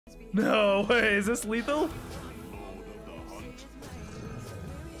No way, is this lethal?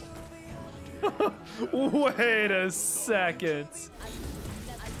 Wait a second.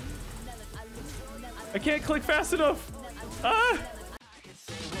 I can't click fast enough. Ah!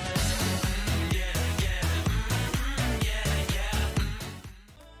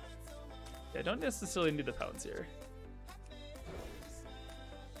 I don't necessarily need the Pounce here.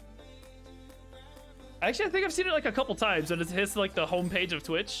 Actually, I think I've seen it like a couple times when it hits like the homepage of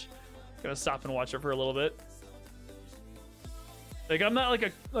Twitch. Gonna stop and watch it for a little bit. Like I'm not like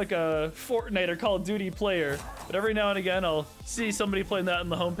a Fortnite or Call of Duty player, but every now and again I'll see somebody playing that on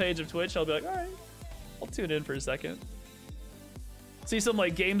the homepage of Twitch. I'll be like, all right, I'll tune in for a second. See some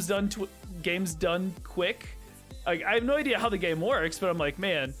like games done quick. Like I have no idea how the game works, but I'm like,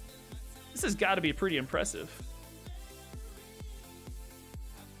 man, this has got to be pretty impressive.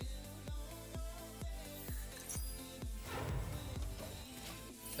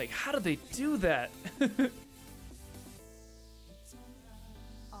 Like, how do they do that?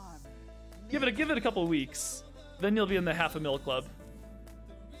 Give it a couple weeks, then you'll be in the $500,000 club.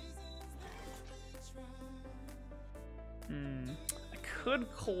 I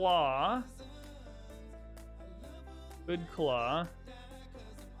could claw. Good claw.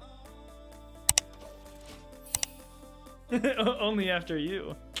 Only after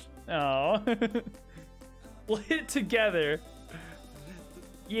you. Oh. We'll hit together.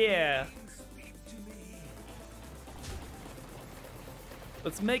 Yeah.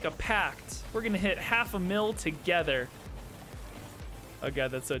 Let's make a pact. We're gonna hit $500,000 together. Oh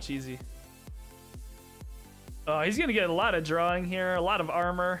god, that's so cheesy. Oh, he's gonna get a lot of drawing here, a lot of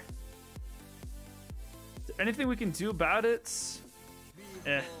armor. Is there anything we can do about it?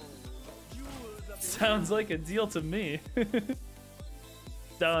 Eh. Sounds like a deal to me.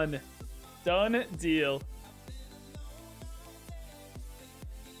 Done. Done deal.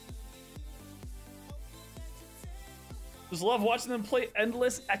 Just love watching them play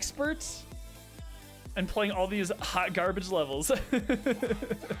endless experts and playing all these hot garbage levels.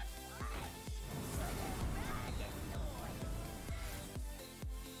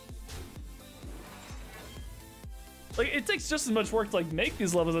 Like, it takes just as much work to like make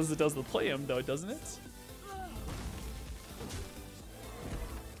these levels as it does to play them, though, doesn't it?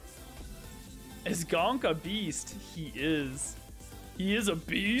 Is Gonk a beast? He is. He is a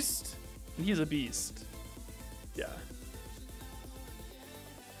beast. He's a beast. Yeah.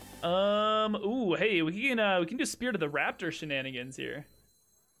 Ooh, hey, we can do Spirit of the Raptor shenanigans here.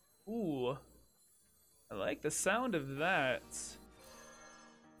 Ooh. I like the sound of that.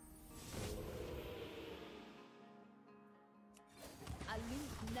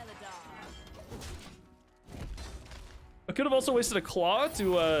 I could have also wasted a claw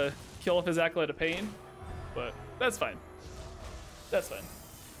to kill off his Acolyte of Pain, but that's fine. That's fine.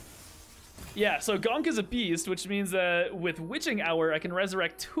 Yeah, so Gonk is a beast, which means that with Witching Hour, I can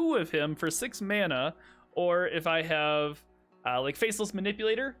resurrect 2 of him for 6 mana, or if I have like Faceless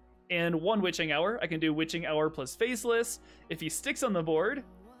Manipulator and 1 Witching Hour, I can do Witching Hour plus Faceless. If he sticks on the board,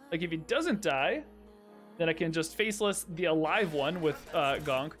 like if he doesn't die, then I can just Faceless the alive one with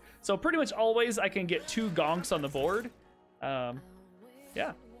Gonk. So pretty much always I can get 2 Gonks on the board.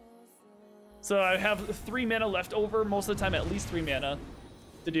 Yeah. So I have 3 mana left over, most of the time at least 3 mana,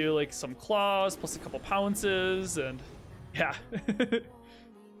 to do like some claws plus a couple pounces, and yeah.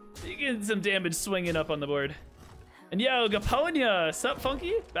 You get some damage swinging up on the board. And yo, Gaponia, sup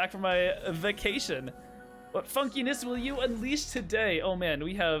Funky? Back from my vacation. What funkiness will you unleash today? Oh man,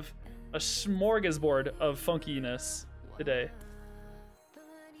 we have a smorgasbord of funkiness today.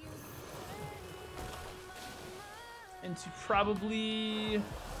 Into probably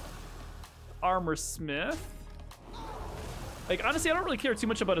Armor Smith. Like, honestly, I don't really care too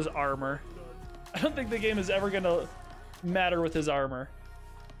much about his armor. I don't think the game is ever gonna matter with his armor.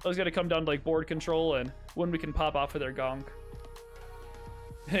 I was gonna come down to like board control and when we can pop off with our Gonk.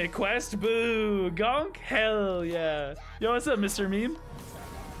 Hey, Quest, boo! Gonk, hell yeah! Yo, what's up, Mr. Meme?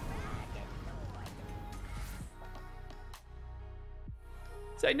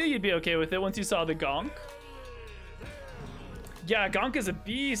 So I knew you'd be okay with it once you saw the Gonk. Yeah, Gonk is a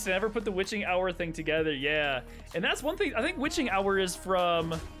beast. I never put the Witching Hour thing together. Yeah, and that's one thing. I think Witching Hour is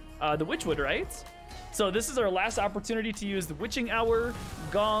from the Witchwood, right? So this is our last opportunity to use the Witching Hour,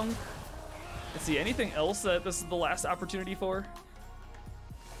 Gonk. Let's see, anything else that this is the last opportunity for?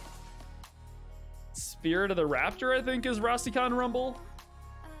 Spirit of the Raptor, I think, is Rusticon Rumble.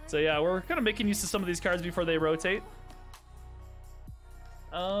 So yeah, we're kind of making use of some of these cards before they rotate.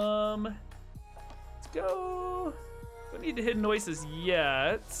 Let's go. Don't need to hit noises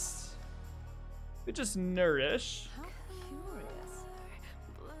yet. We just nourish.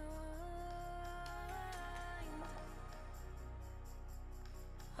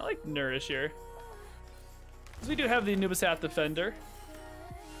 like Nourish here. Because we do have the Anubis Hat Defender.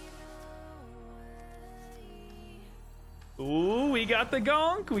 Ooh, we got the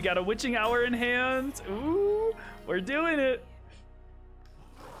Gonk. We got a Witching Hour in hand. Ooh, we're doing it.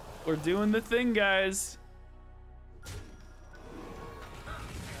 We're doing the thing, guys.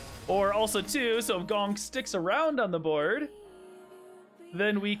 Or also too, so if Gonk sticks around on the board,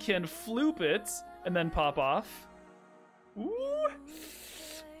 then we can Floop it and then pop off. Ooh.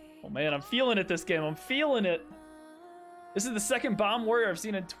 Oh man, I'm feeling it this game. I'm feeling it. This is the second Bomb Warrior I've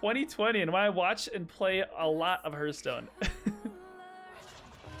seen in 2020, and I watch and play a lot of Hearthstone.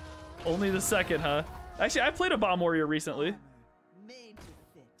 Only the second, huh? Actually, I played a Bomb Warrior recently.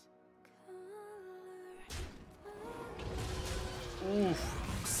 Oof.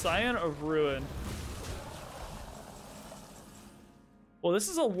 Scion of Ruin. Well, this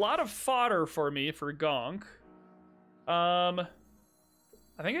is a lot of fodder for me for Gonk. I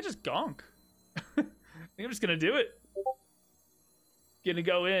think I just Gonk. I think I'm just gonna do it. Gonna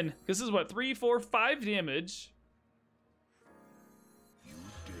go in. This is what, 3, 4, 5 damage.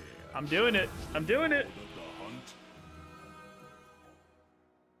 I'm doing it. I'm doing it.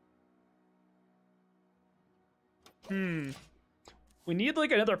 We need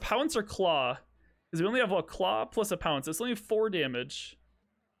like another Pounce or Claw. Because we only have a Claw plus a Pounce. It's only 4 damage.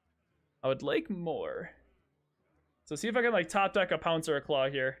 I would like more. So see if I can like top deck a Pounce or a Claw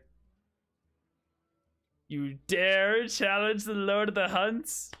here. You dare challenge the Lord of the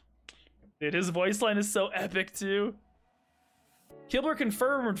Hunts? Dude, his voice line is so epic too. Kibler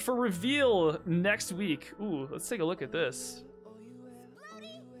confirmed for reveal next week. Ooh, let's take a look at this.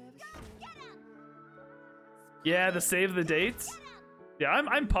 Yeah, the save the dates. Yeah,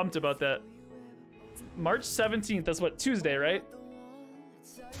 I'm pumped about that. March 17th, that's what, Tuesday, right?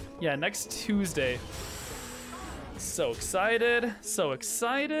 Yeah, next Tuesday. So excited, so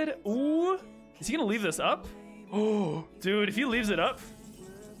excited. Ooh, is he gonna leave this up? Oh, dude, if he leaves it up.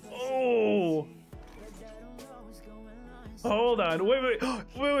 Oh. Hold on,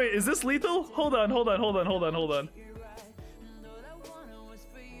 wait, is this lethal? Hold on.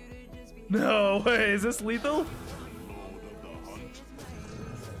 No way, is this lethal?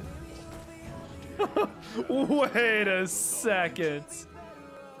 Wait a second.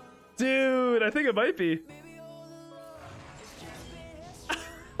 Dude, I think it might be.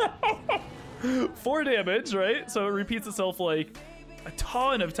 4 damage, right? So it repeats itself like a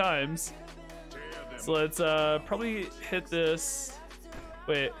ton of times. So let's probably hit this.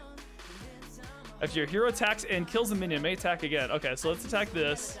 Wait. If your hero attacks and kills the minion, may attack again. Okay, so let's attack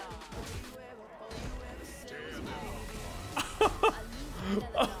this.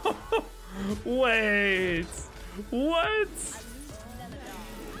 Wait. What?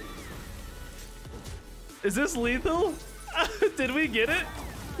 Is this lethal? Did we get it?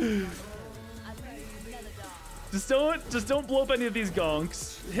 Just don't blow up any of these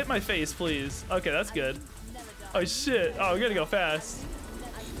gonks. Hit my face, please. Okay, that's good. Oh shit. Oh, we gotta go fast.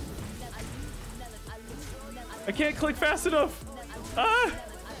 I can't click fast enough. Ah!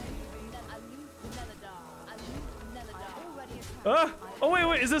 Ah! Oh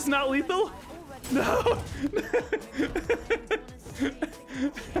wait, is this not lethal? No!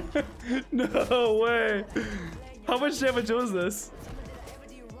 No way! How much damage was this?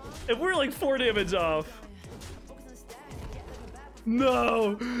 If we're like 4 damage off.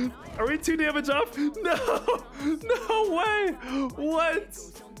 No! Are we 2 damage off? No! No way! What?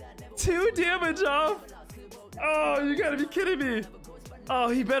 2 damage off? Oh, you gotta be kidding me! Oh,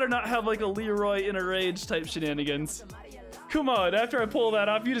 he better not have like a Leroy in a rage type shenanigans. Come on, after I pull that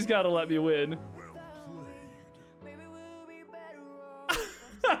off, you just gotta let me win.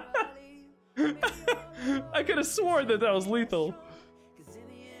 I could have sworn that was lethal.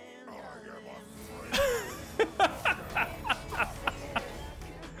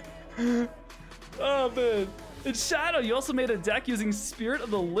 Oh man. In Shadow, you also made a deck using Spirit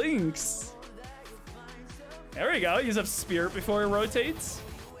of the Lynx. There we go, use up Spirit before it rotates.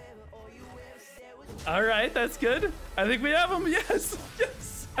 All right, that's good. I think we have him, yes,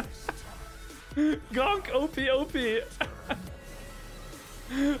 yes. Gonk, OP, OP.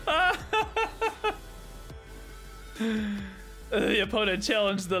 The opponent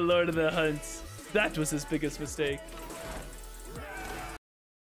challenged the Lord of the Hunts. That was his biggest mistake.